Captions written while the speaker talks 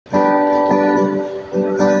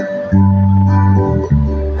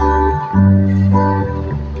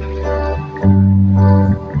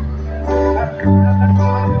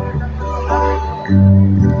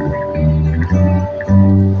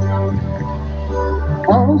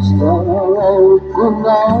Asal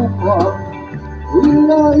kenapa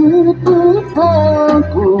bila itu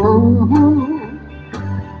aku,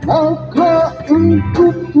 maka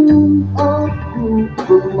ikutin aku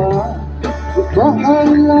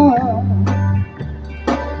kemana-mana.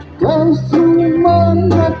 Kau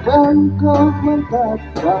semangatkan, kau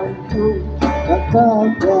mengatakanku kata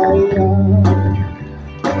gaya.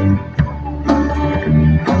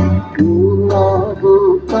 Bila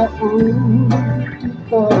tahu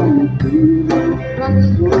kita tidak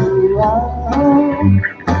sesuai,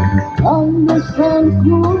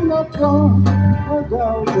 alasanku maka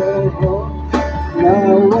kau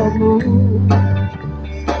nawamu.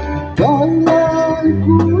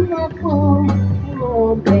 Jalanku maka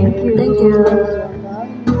Thank you.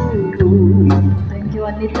 Thank you,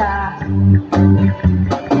 Anita.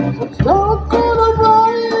 Sesuatu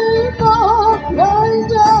baik yang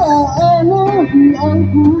jauh di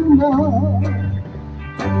angguna,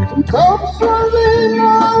 tetap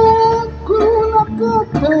selina aku nak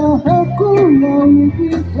kata aku yang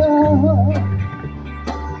kita.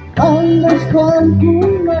 Alasanku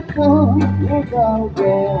maka kau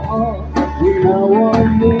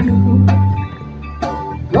menawarmu.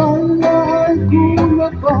 Jalanku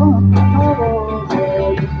maka harus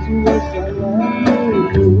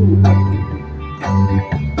suasanamu.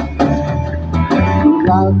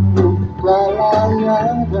 Lagu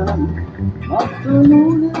kalangan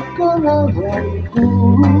maklum kalanganku,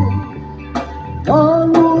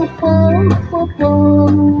 lalu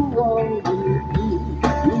peluang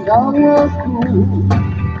nyawaku.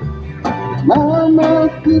 Nama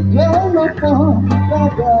kita maka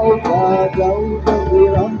gadau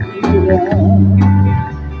berbilang-bilang.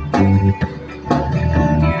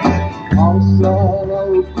 Asal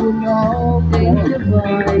aku Thank you,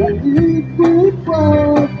 boy. itu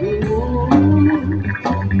padamu,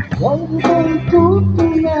 kau bantu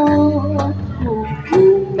tunanganku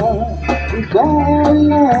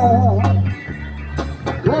segala.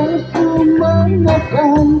 Kau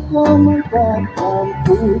semangatkan, kau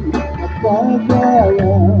mengatakanku kata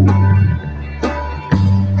gaya.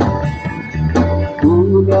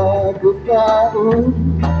 Sudah bertahun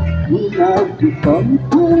bila kita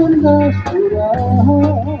pun dah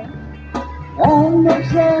surah,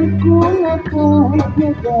 alasanku akan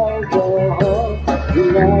jauh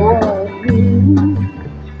menawarmu.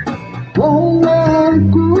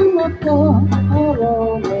 Jalanku maka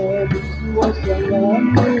harus di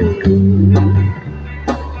suasanamu.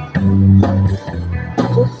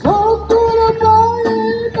 Sesuatu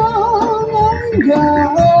baik yang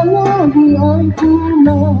jauh di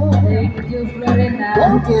angguna. Thank you, Florena.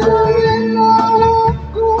 Thank you.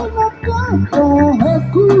 Aku nak kata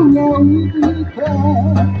aku yang kita.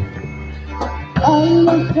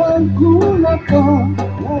 Alasanku maka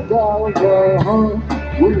jauh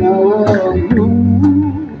menawarmu.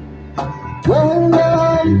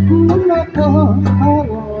 Jalanku maka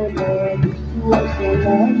harus di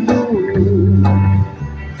suasanamu.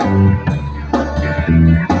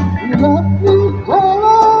 Tapi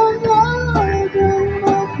kalau yang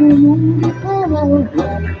aku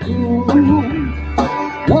kalanganku,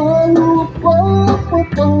 lalu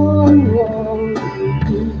peluang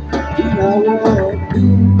nyawaku.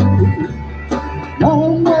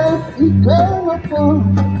 Nama kita maka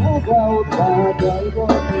kau badai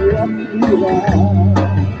berbilang-bilang.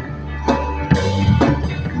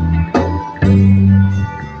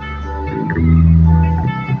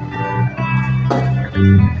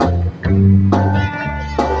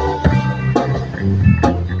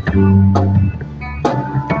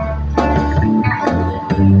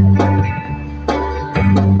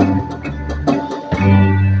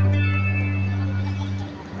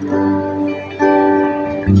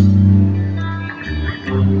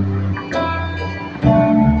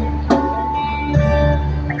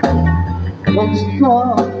 Basta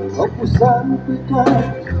aku sampaikan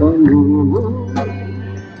seluruh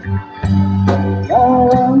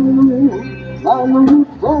dalammu, lalu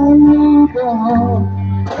tahu bahwa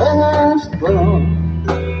basta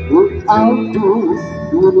aku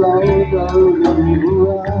mulai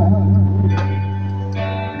duluan.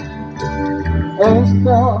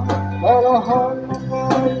 Basta parahan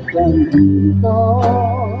mengaikan kita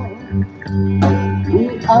di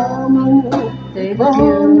amu. Thank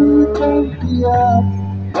you. Tiap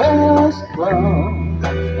pesta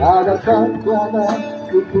ada kata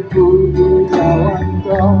kuku nyawan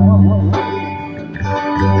kau.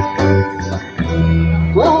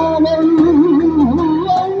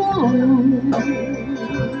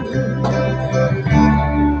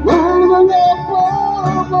 Mengapa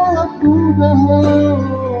aku dah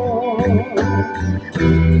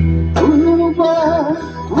berubah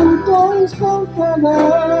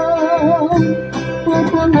kadang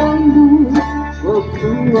pepenanggu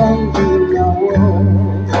berjuang di nyawa.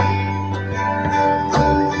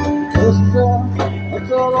 Pesta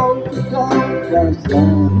acara kita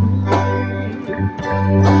dasar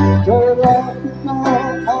cerah kita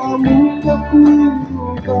kamu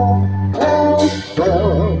kekuruka. Pesta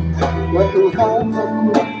ya Tuhan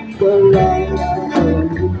aku berlayan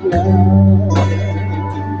berjuga.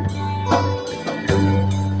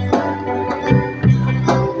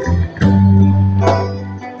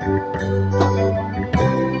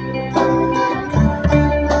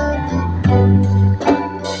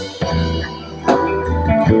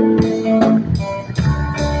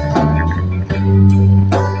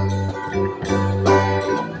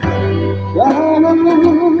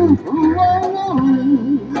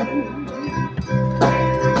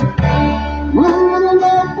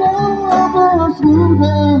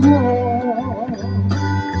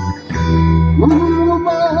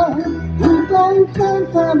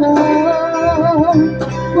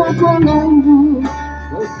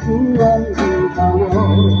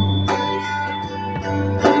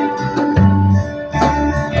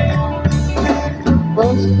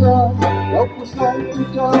 Pesta lepusan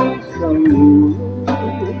jauh selalu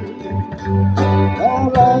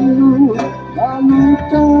Lalu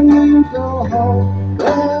tangan kau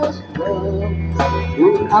pesta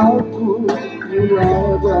aku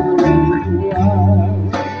mulai berjuang.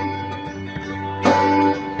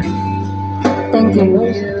 Thank you.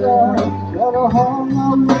 Pesta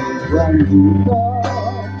kerahangan dan juga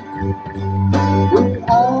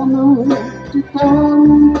anu kita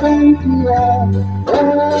mengkian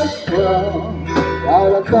pesta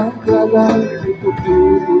kadang-kadang itu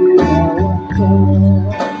dilawan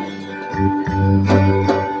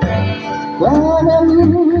kadang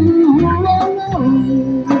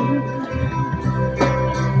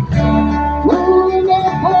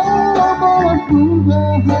mengapa balas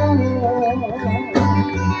merubah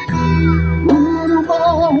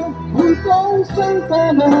bukan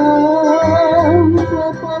kadang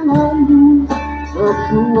pepenanggu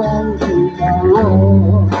berjuang di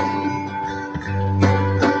bawah.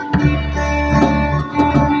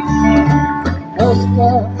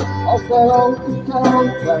 Pesta asal kita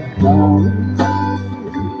datang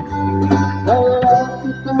kalau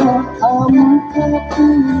kita amat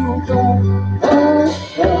terbuka.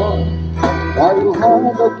 Pesta baru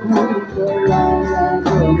hadapi selama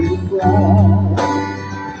berbuka.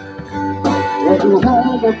 Baru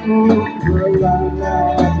hadapi selama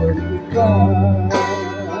berbuka.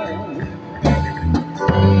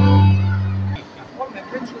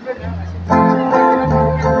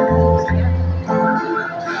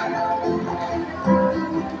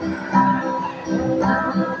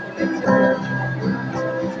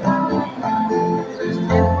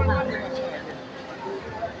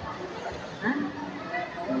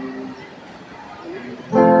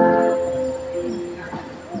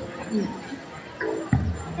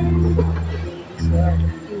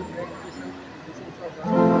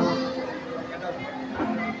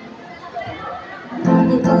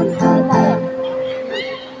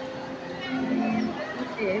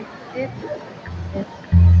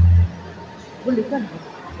 Boleh kan?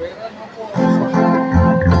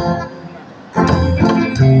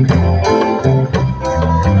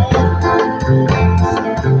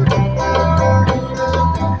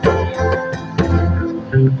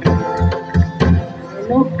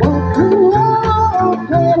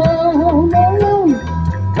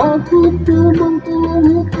 Aku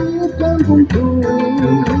terbengkelih di kampungku.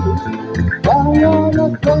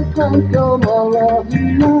 Bayangkan kau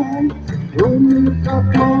kemalahian unikat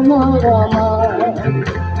meneramai.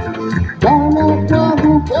 Karena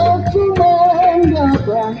kamu kecuman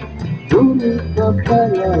datang unikat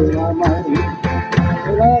meneramai.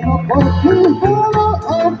 Selama pergi pada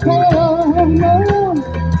apa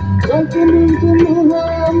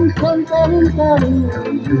sejenis-jenihan kali-kali.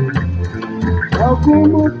 Aku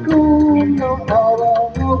bertunggu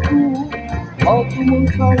orang aku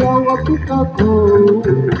mencari waktu kaku.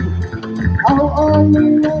 Kau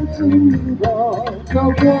yang cinta kau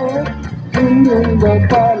ingin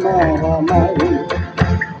beramai-ramai.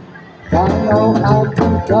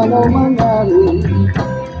 Kalau menari,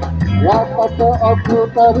 rapat aku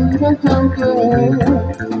tarik berjangka.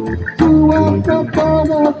 Tuang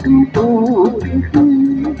kepada tubuh itu,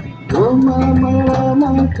 rumah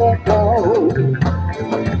melamar kau.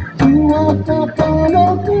 Tuang kepada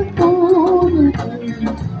tubuh itu,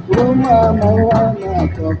 rumah melamar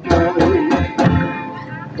kau.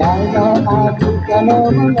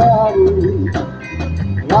 Kalau menari,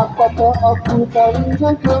 rapat aku tarik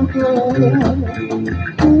berjangka.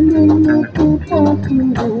 memiliki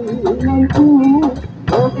perlindunganku,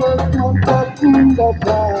 bagaimana takkan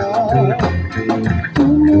datang.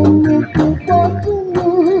 Memiliki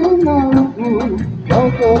perlindunganku,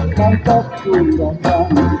 bagaimana takkan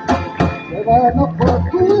datang. Kerana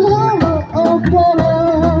perkara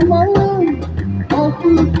agama,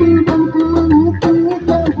 aku tidak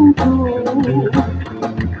berhentikan untuk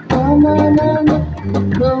anak-anak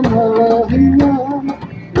kemalahinya,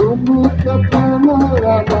 untuk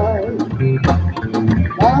kepemalaman.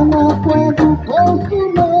 Anak aku kau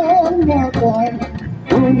semangatkan,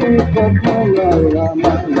 untuk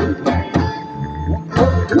kepemalaman.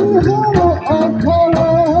 Perkara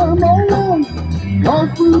agama,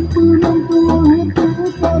 aku tidak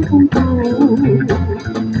berhentikan untuk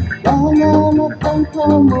anak-anak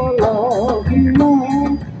kemalahinya,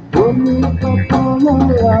 untuk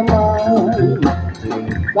kepemalaman.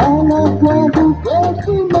 Tanah aku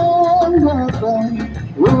kesemangatkan,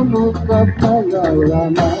 untuk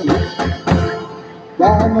kepemalaman.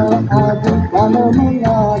 Tanah aku tanah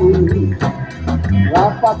menari,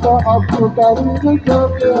 rapat aku dari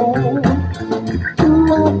rejoke.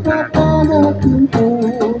 Suaka pada pintu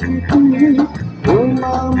diri,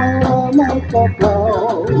 ramai-ramai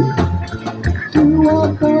kau.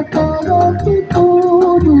 Suaka pada pintu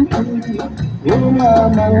diri,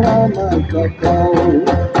 ramai-ramai kau.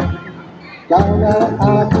 Karena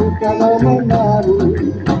aku kalau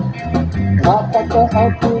menari, apakah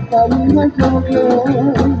aku kali mencoba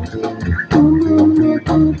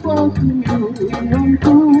memiliki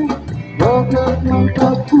perlindunganku,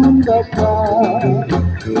 bagaimana pun dasar.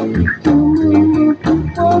 Memiliki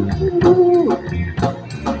perlindungan,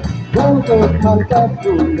 bagaimana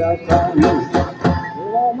pun dasar.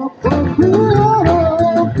 Selama perkara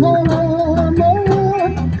agama,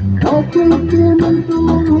 aku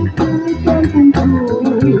menunjukkan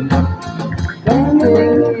untuk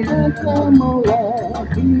anak-anak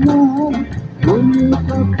melahinya, untuk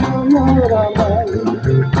kepemalaman.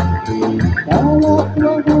 Anak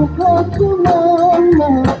aku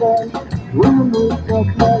kesemangatkan, untuk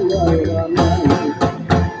kepemalaman.